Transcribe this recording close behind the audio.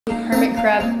hermit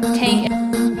crab tank.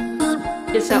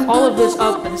 It set all of this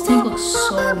up, and this tank looks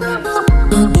so nice.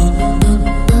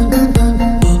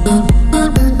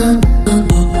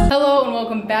 Hello and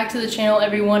welcome back to the channel,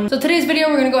 everyone. So today's video,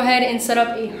 we're gonna go ahead and set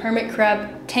up a hermit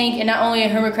crab tank, and not only a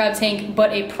hermit crab tank,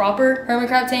 but a proper hermit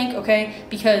crab tank, okay?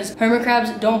 Because hermit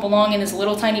crabs don't belong in this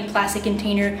little tiny plastic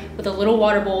container with a little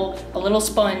water bowl, a little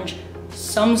sponge,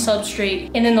 some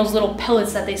substrate, and then those little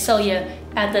pellets that they sell you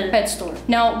at the pet store.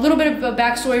 Now, a little bit of a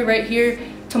backstory right here.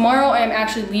 Tomorrow I am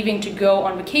actually leaving to go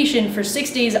on vacation for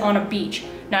 6 days on a beach.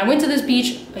 Now I went to this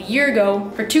beach a year ago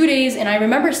for 2 days, and I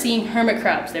remember seeing hermit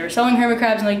crabs. They were selling hermit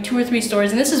crabs in like 2 or 3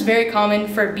 stores, and this is very common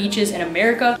for beaches in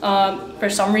America. For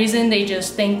some reason, they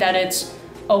just think that it's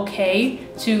okay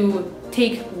to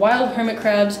take wild hermit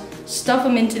crabs, stuff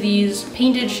them into these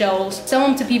painted shells, sell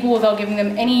them to people without giving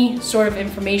them any sort of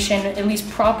information, at least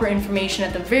proper information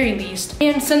at the very least,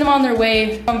 and send them on their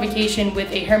way on vacation with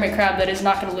a hermit crab that is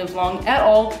not going to live long at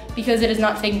all because it is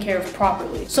not taken care of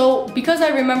properly. So because I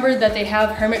remembered that they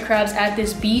have hermit crabs at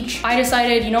this beach, I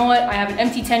decided, you know what, I have an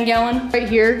empty 10-gallon right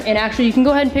here, and actually you can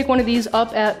go ahead and pick one of these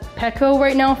up at PETCO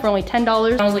right now for only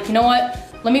 $10. I was like, you know what?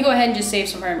 Let me go ahead and just save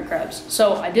some hermit crabs.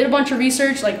 So I did a bunch of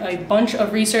research,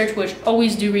 which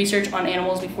always do research on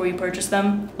animals before you purchase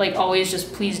them. Like always,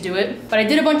 just please do it. But I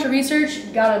did a bunch of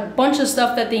research, got a bunch of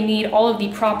stuff that they need, all of the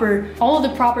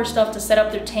proper stuff to set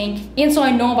up their tank. And so I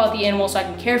know about the animal so I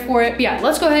can care for it. But yeah,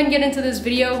 let's go ahead and get into this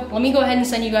video. Let me go ahead and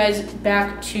send you guys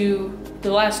back to the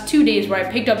last 2 days where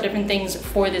I picked up different things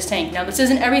for this tank. Now this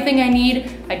isn't everything I need.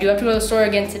 I do have to go to the store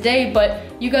again today, but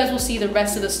you guys will see the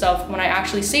rest of the stuff when I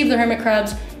actually save the hermit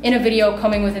crabs in a video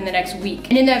coming within the next week.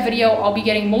 And in that video, I'll be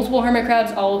getting multiple hermit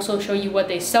crabs. I'll also show you what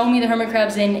they sell me the hermit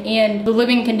crabs in and the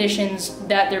living conditions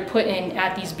that they're put in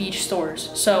at these beach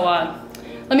stores. So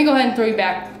let me go ahead and throw you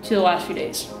back to the last few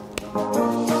days.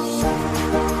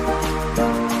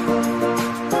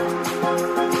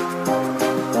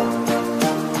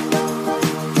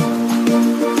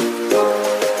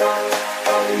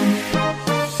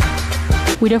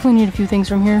 We definitely need a few things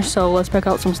from here, so let's pick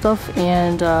out some stuff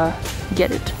and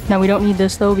get it. Now we don't need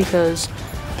this though because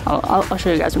I'll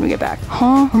show you guys when we get back.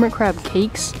 Huh? Hermit crab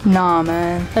cakes? Nah,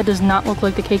 man. That does not look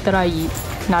like the cake that I eat.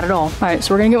 Not at all. All right,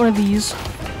 so we're gonna get one of these.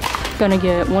 Gonna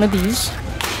get one of these.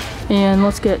 And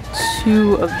let's get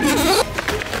 2 of these.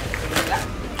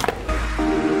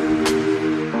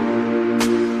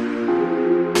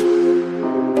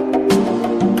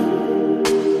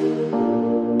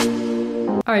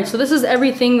 Alright, so this is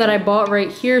everything that I bought right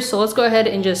here, so let's go ahead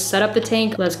and just set up the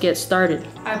tank. Let's get started.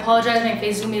 I apologize, my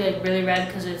face is gonna be like really red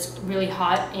because it's really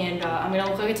hot and I'm gonna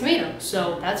look like a tomato,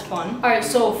 so that's fun. Alright,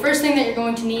 so first thing that you're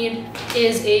going to need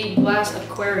is a glass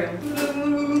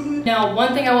aquarium. Now,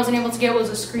 one thing I wasn't able to get was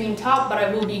a screen top, but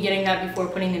I will be getting that before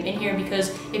putting them in here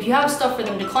because if you have stuff for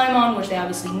them to climb on, which they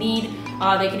obviously need,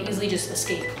 they can easily just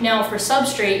escape. Now for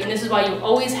substrate, and this is why you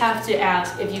always have to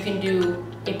ask if you can do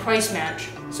a price match.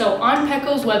 So on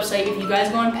PETCO's website, if you guys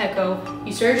go on PETCO,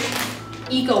 you search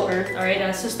Eco Earth, all right,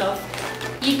 that's the stuff,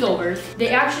 Eco Earth. They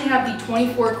actually have the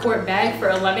 24-quart bag for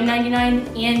 $11.99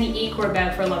 and the 8-quart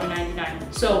bag for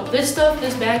 $11.99. So this stuff,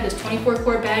 this bag, this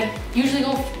 24-quart bag, usually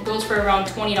goes for around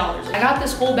 $20. I got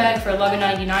this whole bag for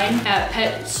 $11.99 at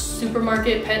Pet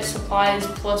Supermarket, Pet Supplies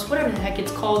Plus, whatever the heck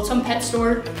it's called, some pet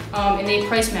store, and they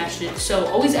price matched it. So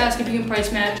always ask if you can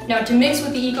price match. Now to mix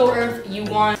with the Eco Earth, you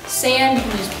want sand, you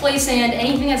can use play sand,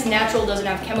 anything that's natural, doesn't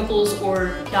have chemicals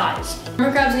or dyes.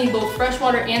 Hermit crabs need both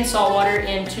freshwater and saltwater,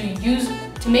 and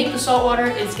to make the saltwater,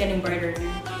 it's getting brighter in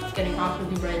here. It's getting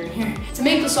awkwardly brighter in here. To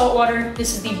make the saltwater,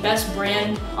 this is the best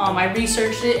brand. I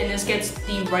researched it, and this gets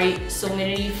the right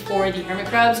salinity for the hermit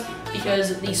crabs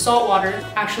because the saltwater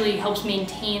actually helps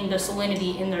maintain the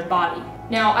salinity in their body.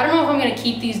 Now, I don't know if I'm gonna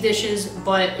keep these dishes,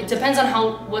 but it depends on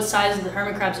what size the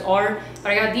hermit crabs are.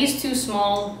 But I got these 2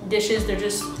 small dishes. They're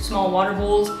just small water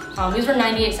bowls. These were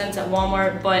 98 cents at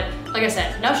Walmart, but like I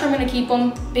said, not sure I'm gonna keep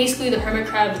them. Basically, the hermit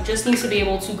crab just needs to be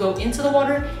able to go into the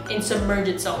water and submerge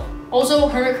itself. Also,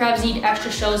 hermit crabs need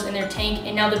extra shells in their tank,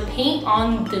 and now the paint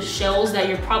on the shells that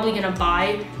you're probably gonna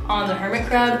buy on the hermit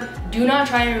crab, do not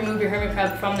try and remove your hermit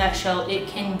crab from that shell. It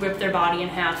can rip their body in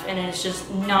half, and it's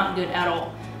just not good at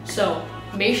all. So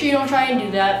make sure you don't try and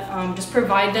do that. Just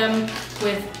provide them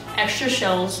with extra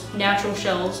shells, natural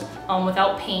shells,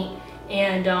 without paint.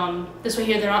 And this way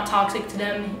here, they're not toxic to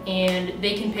them and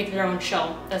they can pick their own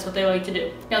shell. That's what they like to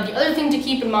do. Now, the other thing to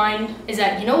keep in mind is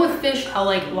that, you know, with fish, how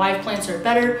like live plants are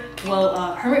better?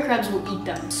 Well, hermit crabs will eat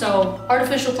them. So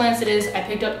artificial plants it is. I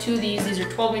picked up 2 of these. These are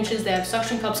 12 inches. They have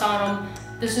suction cups on them.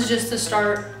 This is just to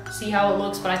start, see how it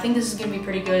looks, but I think this is gonna be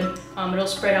pretty good. It'll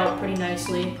spread out pretty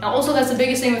nicely. Now also, that's the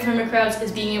biggest thing with hermit crabs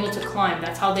is being able to climb.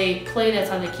 That's how they play, that's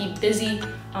how they keep busy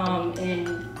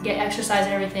and get exercise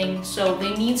and everything. So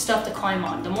they need stuff to climb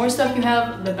on. The more stuff you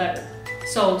have, the better.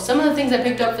 So some of the things I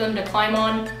picked up for them to climb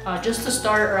on, just to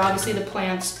start, are obviously the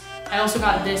plants. I also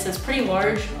got this, it's pretty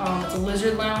large. It's a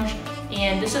lizard lounge,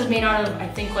 and this is made out of, I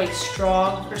think, like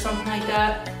straw or something like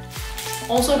that.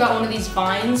 Also got one of these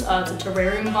vines. It's a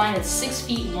terrarium vine. It's 6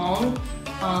 feet long.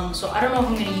 So I don't know if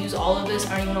I'm gonna use all of this.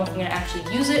 I don't even know if I'm gonna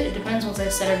actually use it. It depends once I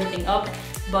set everything up.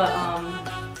 But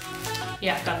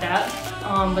yeah, got that.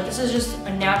 But this is just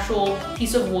a natural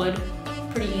piece of wood.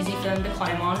 Pretty easy for them to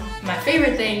climb on. My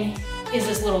favorite thing is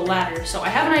this little ladder. So I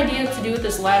have an idea to do with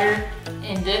this ladder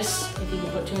and this, if you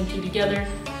can put 2 and 2 together.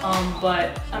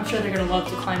 But I'm sure they're gonna love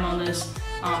to climb on this.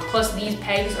 Plus these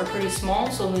pegs are pretty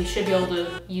small, so we should be able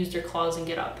to use their claws and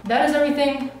get up. That is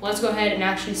everything. Let's go ahead and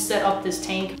actually set up this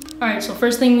tank. All right, so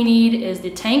first thing we need is the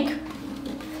tank.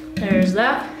 There's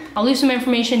that. I'll leave some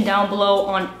information down below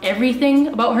on everything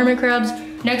about hermit crabs.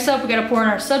 Next up, we gotta pour in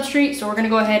our substrate, so we're gonna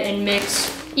go ahead and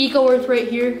mix Eco Earth right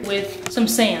here with some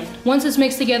sand. Once it's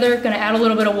mixed together, gonna add a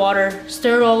little bit of water,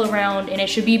 stir it all around, and it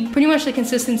should be pretty much the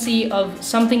consistency of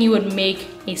something you would make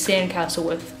a sandcastle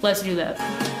with. Let's do that.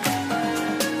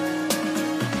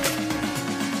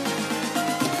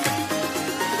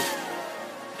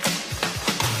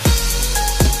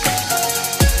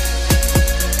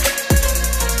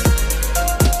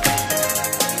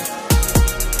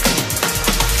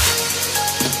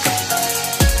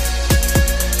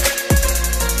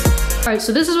 All right,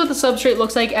 so this is what the substrate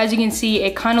looks like. As you can see,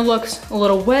 it kind of looks a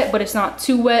little wet, but it's not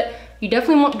too wet. You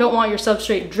definitely don't want your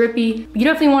substrate drippy. You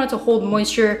definitely want it to hold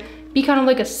moisture, be kind of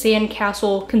like a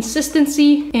sandcastle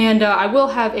consistency. And I will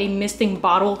have a misting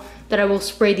bottle that I will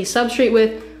spray the substrate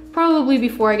with, probably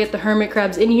before I get the hermit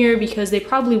crabs in here, because they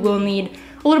probably will need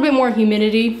a little bit more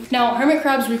humidity. Now, hermit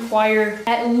crabs require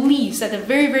at least, at the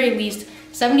very, very least,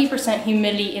 70%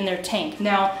 humidity in their tank.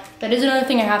 Now, that is another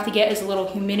thing I have to get, is a little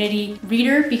humidity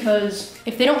reader, because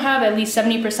if they don't have at least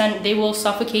 70%, they will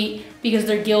suffocate because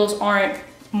their gills aren't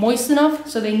moist enough.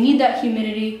 So they need that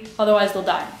humidity, otherwise they'll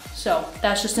die. So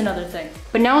that's just another thing.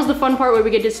 But now is the fun part where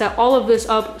we get to set all of this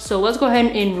up. So let's go ahead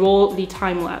and roll the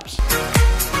time lapse.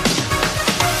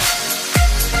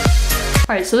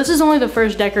 All right, so this is only the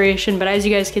first decoration, but as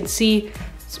you guys can see,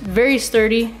 it's very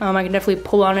sturdy. I can definitely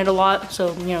pull on it a lot,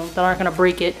 so you know, they're not gonna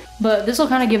break it. But this will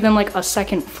kind of give them like a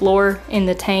second floor in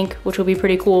the tank, which will be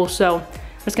pretty cool. So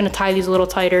I'm just gonna tie these a little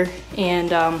tighter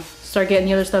and start getting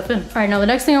the other stuff in. All right, now the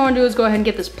next thing I wanna do is go ahead and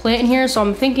get this plant in here. So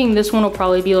I'm thinking this one will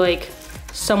probably be like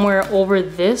somewhere over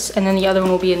this, and then the other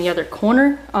one will be in the other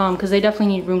corner, because they definitely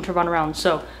need room to run around.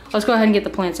 So let's go ahead and get the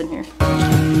plants in here.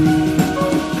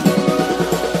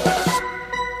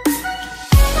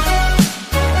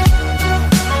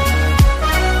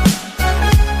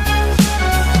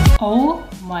 Oh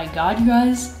my god, you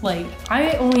guys, like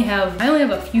I only have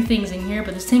a few things in here,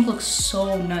 but this tank looks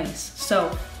so nice.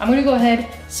 So I'm gonna go ahead,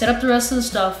 set up the rest of the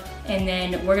stuff, and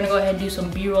then we're gonna go ahead and do some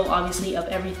B-roll, obviously, of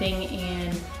everything,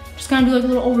 and just kind of do like a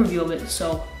little overview of it.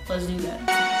 So let's do that.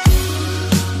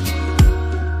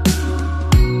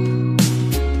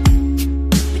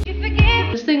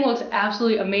 This thing looks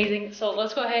absolutely amazing. So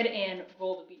let's go ahead and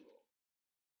roll the B-roll.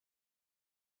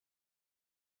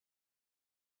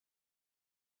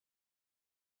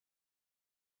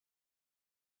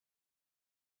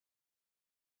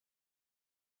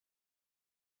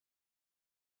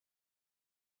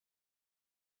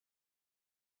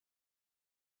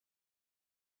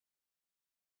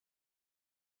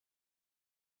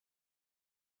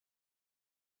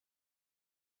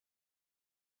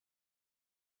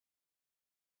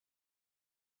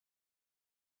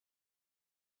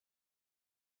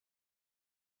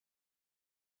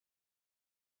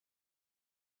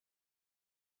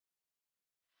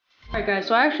 Alright guys,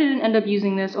 so I actually didn't end up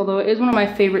using this, although it is one of my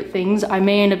favorite things. I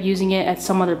may end up using it at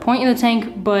some other point in the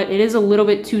tank, but it is a little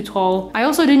bit too tall. I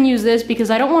also didn't use this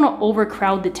because I don't want to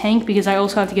overcrowd the tank, because I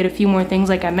also have to get a few more things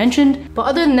like I mentioned. But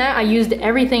other than that, I used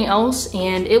everything else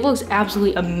and it looks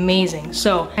absolutely amazing.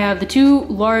 So I have the 2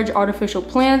 large artificial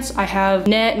plants. I have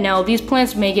net. Now these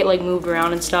plants may get like moved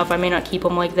around and stuff. I may not keep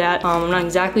them like that. I'm not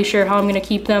exactly sure how I'm gonna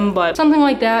keep them, but something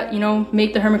like that, you know,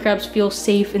 make the hermit crabs feel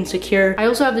safe and secure. I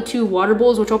also have the 2 water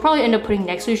bowls, which I'll probably end up putting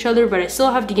next to each other, but I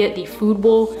still have to get the food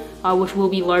bowl, which will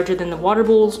be larger than the water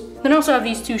bowls. Then I also have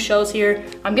these 2 shells here.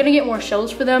 I'm gonna get more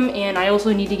shells for them, and I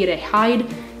also need to get a hide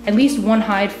at least one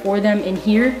hide for them in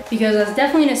here, because that's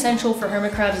definitely an essential for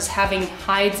hermit crabs, is having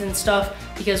hides and stuff,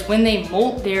 because when they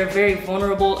molt, they are very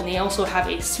vulnerable, and they also have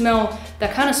a smell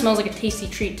that kind of smells like a tasty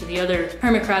treat to the other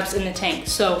hermit crabs in the tank.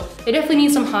 So they definitely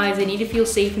need some hides. They need to feel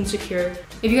safe and secure.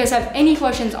 If you guys have any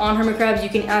questions on hermit crabs, you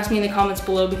can ask me in the comments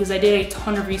below, because I did a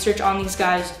ton of research on these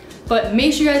guys. But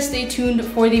make sure you guys stay tuned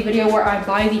for the video where I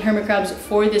buy the hermit crabs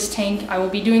for this tank. I will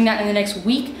be doing that in the next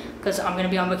week, because I'm gonna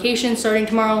be on vacation starting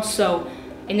tomorrow. So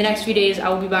in the next few days, I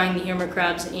will be buying the hermit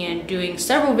crabs and doing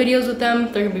several videos with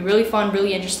them. They're gonna be really fun,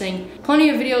 really interesting. Plenty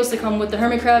of videos to come with the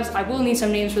hermit crabs. I will need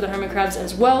some names for the hermit crabs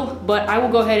as well, but I will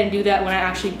go ahead and do that when I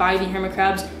actually buy the hermit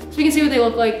crabs, so we can see what they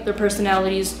look like, their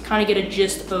personalities, kind of get a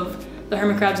gist of the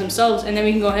hermit crabs themselves, and then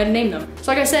we can go ahead and name them.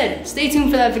 So like I said, stay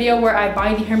tuned for that video where I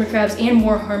buy the hermit crabs and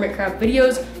more hermit crab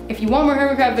videos. If you want more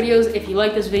hermit crab videos, if you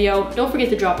like this video, don't forget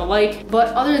to drop a like.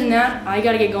 But other than that, I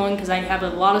gotta get going because I have a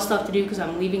lot of stuff to do because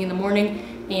I'm leaving in the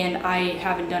morning and I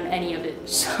haven't done any of it.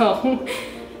 So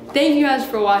thank you guys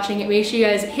for watching. Make sure you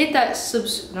guys hit that make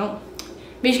sure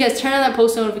you guys turn on that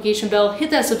post notification bell, hit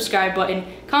that subscribe button,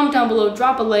 comment down below,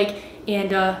 drop a like,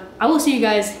 and I will see you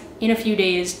guys in a few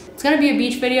days. It's gonna be a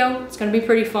beach video. It's gonna be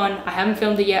pretty fun. I haven't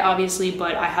filmed it yet, obviously,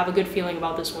 but I have a good feeling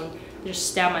about this one. I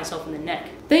just stabbed myself in the neck.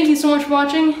 Thank you so much for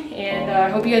watching, and I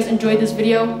hope you guys enjoyed this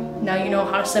video. Now you know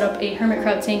how to set up a hermit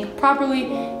crab tank properly,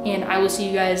 and I will see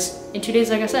you guys in 2 days,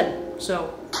 like I said.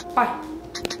 So, bye.